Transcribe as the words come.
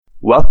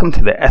Welcome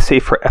to the Essay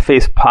for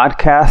FAs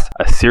podcast,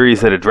 a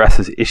series that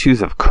addresses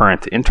issues of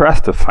current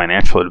interest of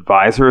financial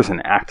advisors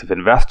and active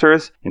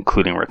investors,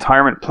 including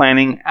retirement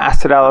planning,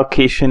 asset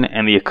allocation,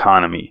 and the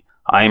economy.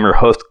 I am your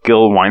host,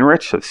 Gil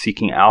Weinrich of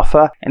Seeking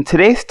Alpha, and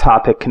today's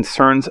topic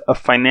concerns a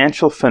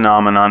financial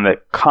phenomenon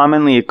that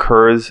commonly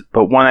occurs,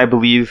 but one I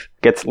believe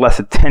gets less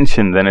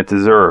attention than it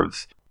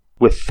deserves.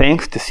 With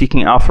thanks to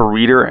Seeking Alpha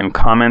reader and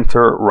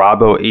commenter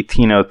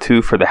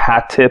Robbo1802 for the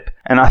hat tip,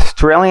 an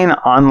Australian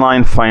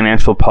online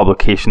financial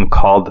publication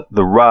called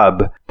The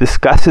Rub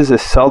discusses a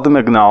seldom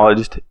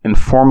acknowledged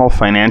informal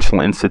financial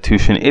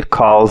institution it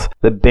calls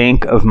the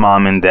Bank of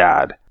Mom and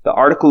Dad. The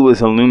article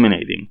was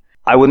illuminating.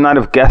 I would not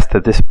have guessed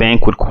that this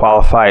bank would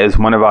qualify as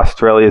one of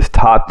Australia's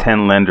top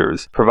 10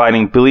 lenders,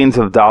 providing billions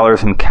of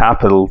dollars in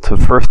capital to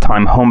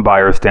first-time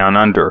homebuyers down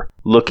under.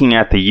 Looking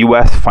at the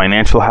U.S.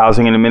 Financial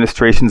Housing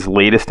Administration's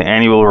latest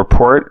annual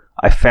report,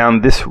 I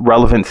found this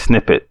relevant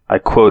snippet, I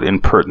quote in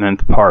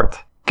pertinent part.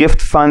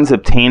 Gift funds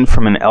obtained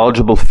from an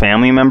eligible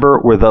family member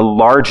were the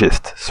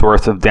largest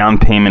source of down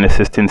payment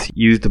assistance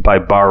used by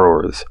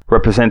borrowers,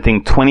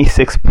 representing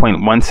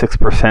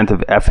 26.16% of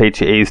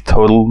FHA's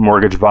total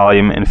mortgage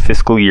volume in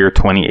fiscal year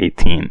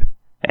 2018.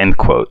 End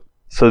quote.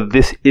 So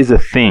this is a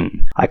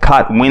thing. I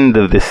caught wind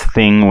of this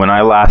thing when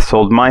I last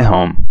sold my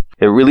home.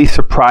 It really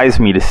surprised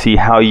me to see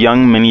how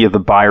young many of the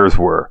buyers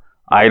were.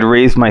 I had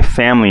raised my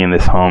family in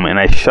this home, and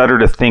I shudder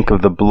to think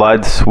of the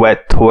blood,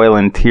 sweat, toil,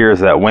 and tears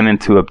that went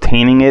into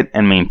obtaining it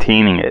and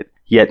maintaining it.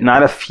 Yet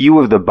not a few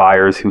of the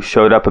buyers who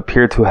showed up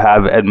appeared to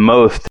have, at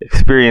most,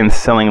 experience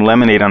selling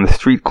lemonade on the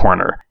street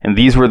corner, and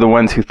these were the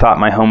ones who thought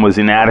my home was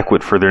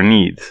inadequate for their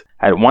needs.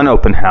 At one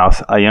open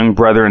house, a young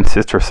brother and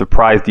sister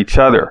surprised each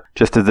other,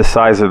 just as the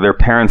size of their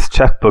parents'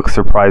 checkbook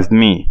surprised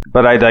me.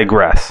 But I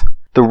digress.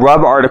 The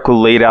Rub article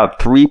laid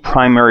out three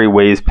primary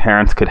ways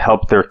parents could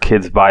help their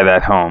kids buy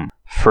that home.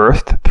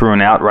 First, through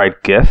an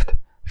outright gift,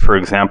 for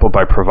example,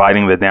 by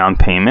providing the down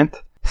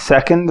payment.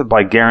 Second,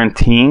 by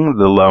guaranteeing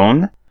the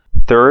loan.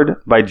 Third,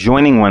 by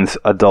joining one's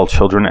adult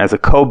children as a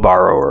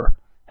co-borrower.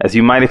 As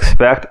you might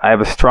expect, I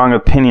have a strong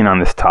opinion on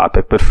this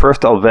topic, but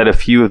first I'll vet a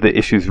few of the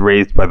issues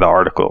raised by the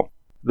article.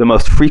 The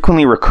most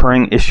frequently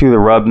recurring issue the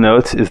Rub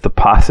notes is the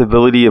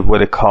possibility of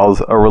what it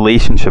calls a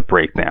relationship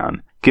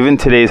breakdown. Given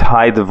today's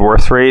high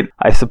divorce rate,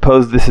 I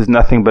suppose this is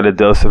nothing but a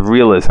dose of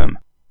realism.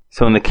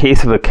 So in the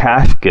case of a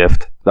cash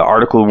gift, the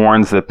article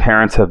warns that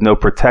parents have no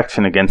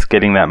protection against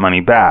getting that money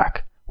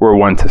back. Were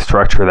one to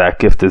structure that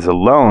gift as a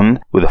loan,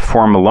 with a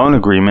formal loan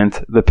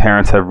agreement, the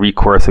parents have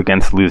recourse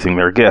against losing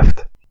their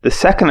gift. The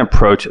second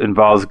approach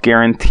involves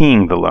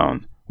guaranteeing the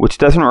loan, which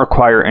doesn't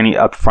require any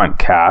upfront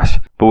cash,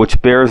 but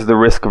which bears the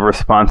risk of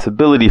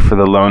responsibility for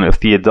the loan if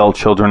the adult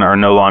children are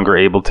no longer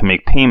able to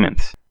make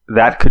payments.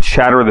 That could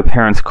shatter the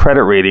parents'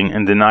 credit rating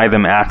and deny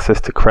them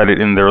access to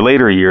credit in their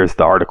later years,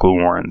 the article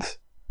warns.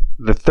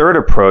 The third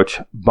approach,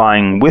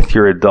 buying with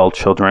your adult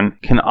children,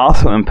 can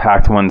also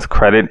impact one's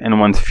credit and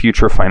one's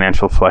future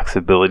financial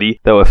flexibility,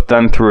 though if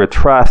done through a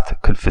trust,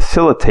 could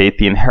facilitate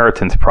the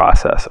inheritance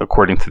process,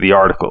 according to the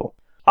article.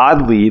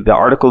 Oddly, the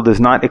article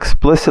does not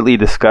explicitly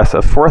discuss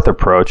a fourth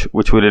approach,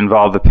 which would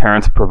involve the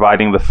parents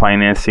providing the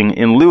financing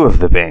in lieu of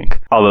the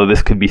bank, although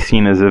this could be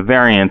seen as a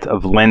variant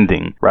of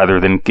lending rather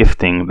than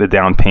gifting the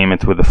down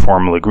payment with a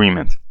formal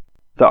agreement.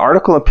 The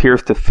article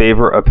appears to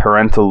favor a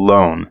parental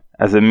loan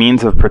as a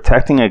means of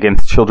protecting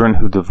against children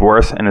who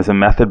divorce and as a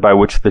method by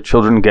which the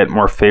children get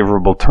more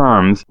favorable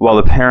terms, while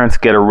the parents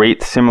get a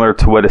rate similar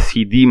to what a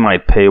CD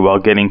might pay while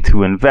getting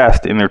to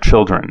invest in their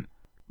children.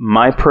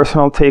 My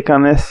personal take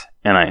on this,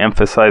 and I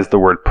emphasize the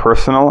word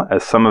personal,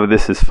 as some of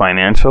this is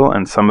financial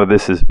and some of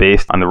this is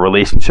based on the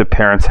relationship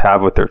parents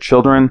have with their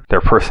children,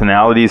 their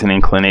personalities and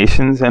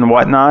inclinations and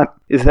whatnot,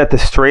 is that the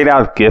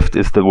straight-out gift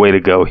is the way to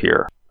go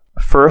here.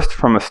 First,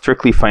 from a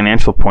strictly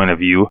financial point of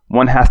view,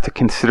 one has to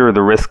consider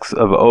the risks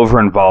of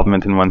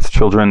over-involvement in one's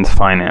children's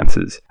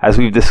finances. As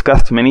we've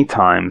discussed many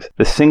times,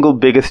 the single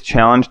biggest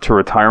challenge to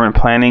retirement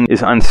planning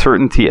is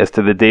uncertainty as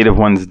to the date of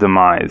one's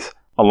demise.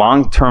 A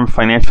long-term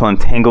financial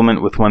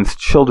entanglement with one's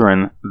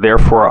children,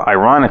 therefore,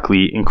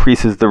 ironically,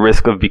 increases the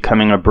risk of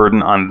becoming a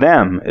burden on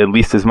them, at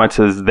least as much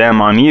as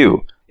them on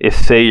you. If,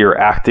 say, your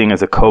acting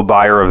as a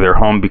co-buyer of their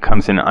home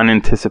becomes an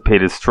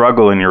unanticipated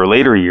struggle in your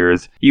later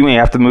years, you may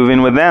have to move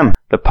in with them.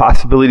 The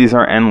possibilities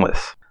are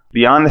endless.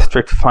 Beyond the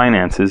strict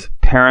finances,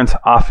 parents'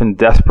 often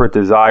desperate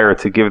desire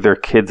to give their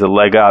kids a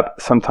leg up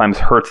sometimes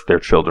hurts their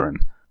children.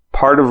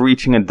 Part of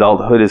reaching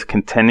adulthood is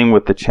contending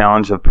with the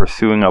challenge of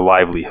pursuing a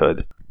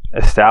livelihood,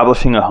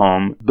 establishing a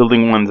home,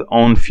 building one's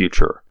own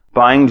future.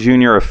 Buying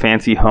Junior a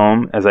fancy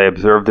home, as I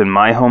observed in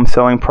my home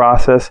selling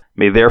process,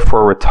 may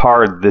therefore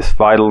retard this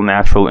vital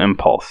natural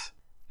impulse.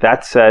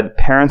 That said,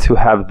 parents who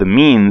have the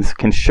means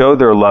can show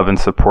their love and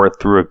support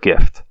through a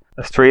gift.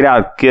 A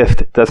straight-out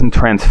gift doesn't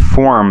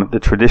transform the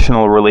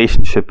traditional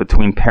relationship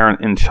between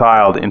parent and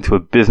child into a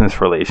business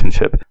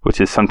relationship,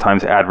 which is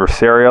sometimes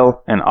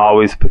adversarial and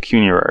always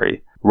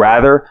pecuniary.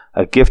 Rather,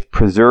 a gift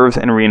preserves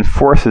and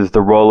reinforces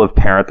the role of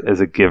parent as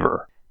a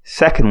giver.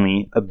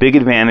 Secondly, a big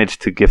advantage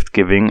to gift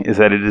giving is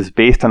that it is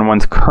based on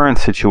one's current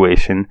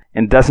situation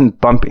and doesn't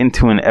bump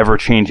into an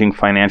ever-changing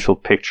financial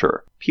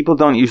picture. People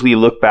don't usually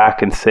look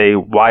back and say,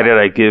 why did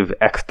I give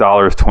X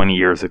dollars 20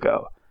 years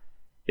ago?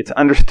 It's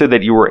understood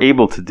that you were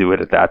able to do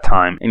it at that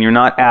time, and you're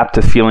not apt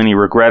to feel any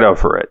regret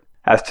over it.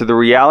 As to the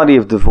reality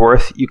of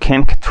divorce, you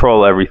can't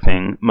control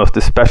everything, most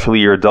especially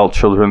your adult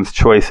children's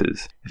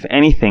choices. If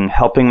anything,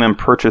 helping them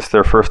purchase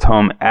their first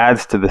home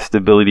adds to the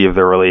stability of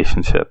their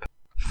relationship.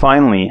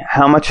 Finally,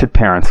 how much should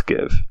parents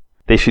give?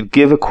 They should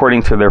give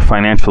according to their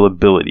financial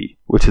ability,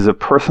 which is a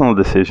personal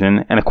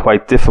decision and a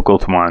quite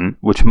difficult one,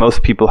 which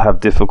most people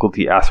have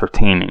difficulty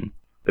ascertaining.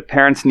 The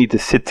parents need to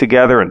sit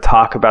together and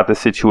talk about the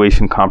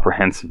situation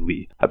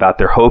comprehensively, about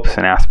their hopes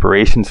and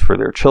aspirations for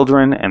their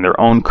children and their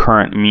own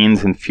current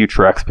means and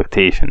future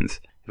expectations.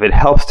 If it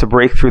helps to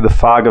break through the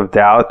fog of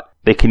doubt,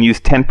 they can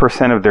use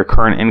 10% of their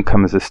current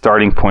income as a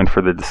starting point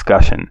for the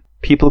discussion.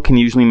 People can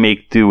usually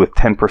make do with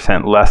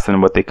 10% less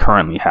than what they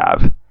currently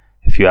have.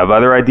 If you have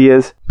other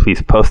ideas,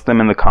 please post them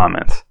in the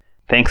comments.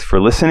 Thanks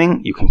for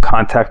listening. You can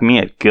contact me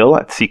at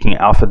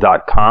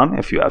gil@seekingalpha.com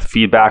if you have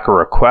feedback or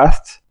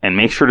requests, and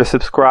make sure to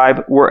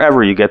subscribe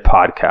wherever you get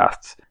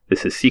podcasts.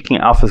 This is Seeking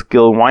Alpha's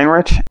Gil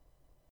Weinrich,